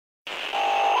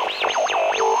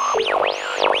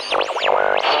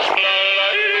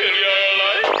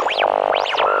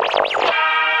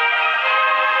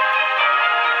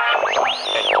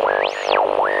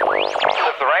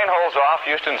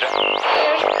Houston.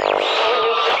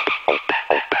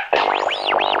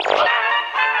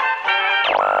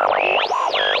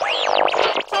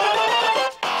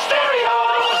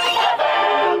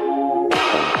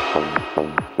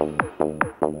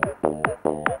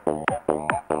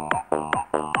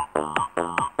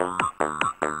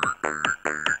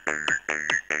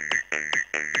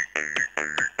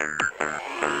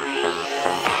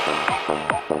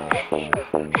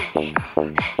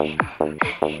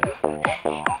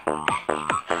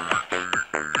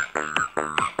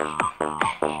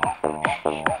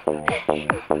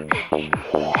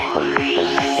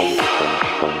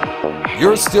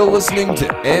 You're still listening to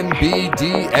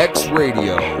NBDX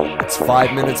Radio. It's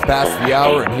 5 minutes past the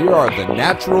hour, and here are the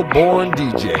Natural Born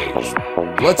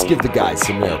DJs. Let's give the guys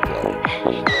some airplay.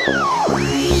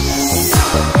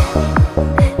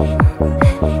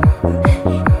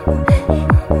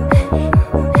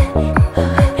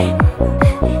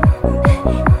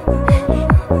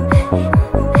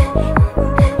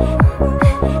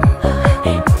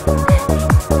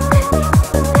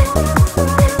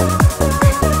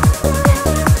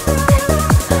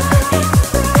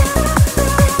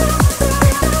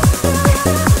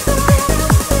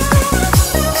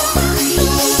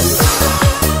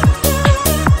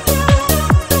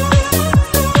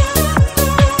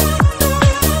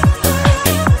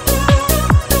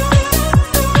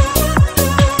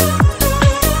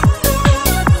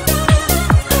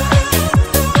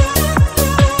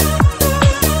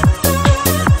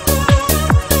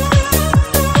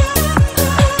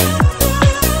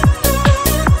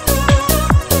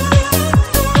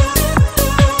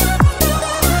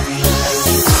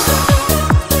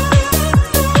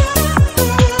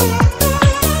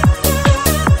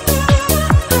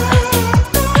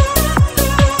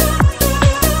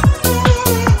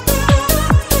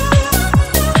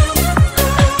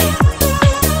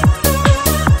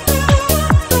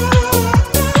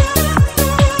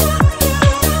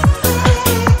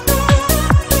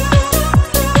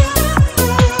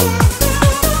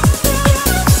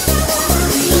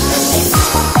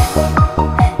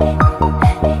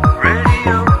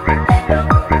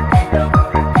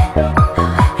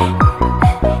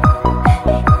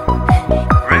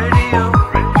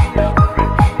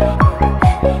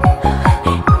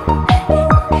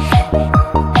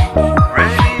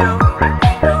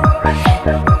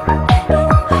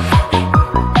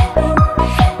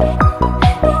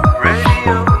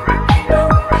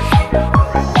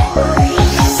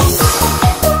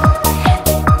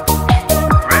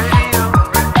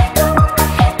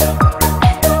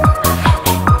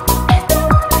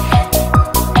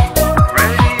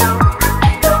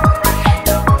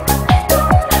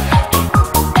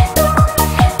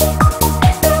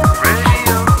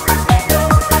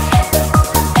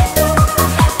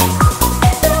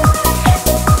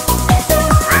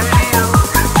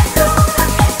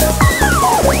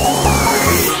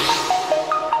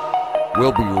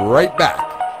 We'll be right back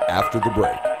after the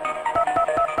break.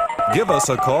 Give us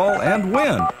a call and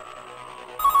win.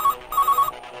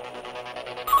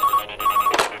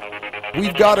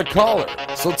 We've got a caller,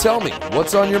 so tell me,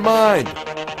 what's on your mind?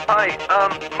 Hi,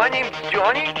 my name's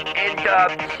Johnny, and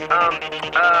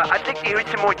I'd like to hear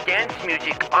some more dance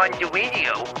music on the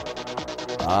radio.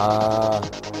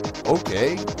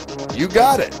 Okay, you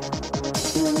got it.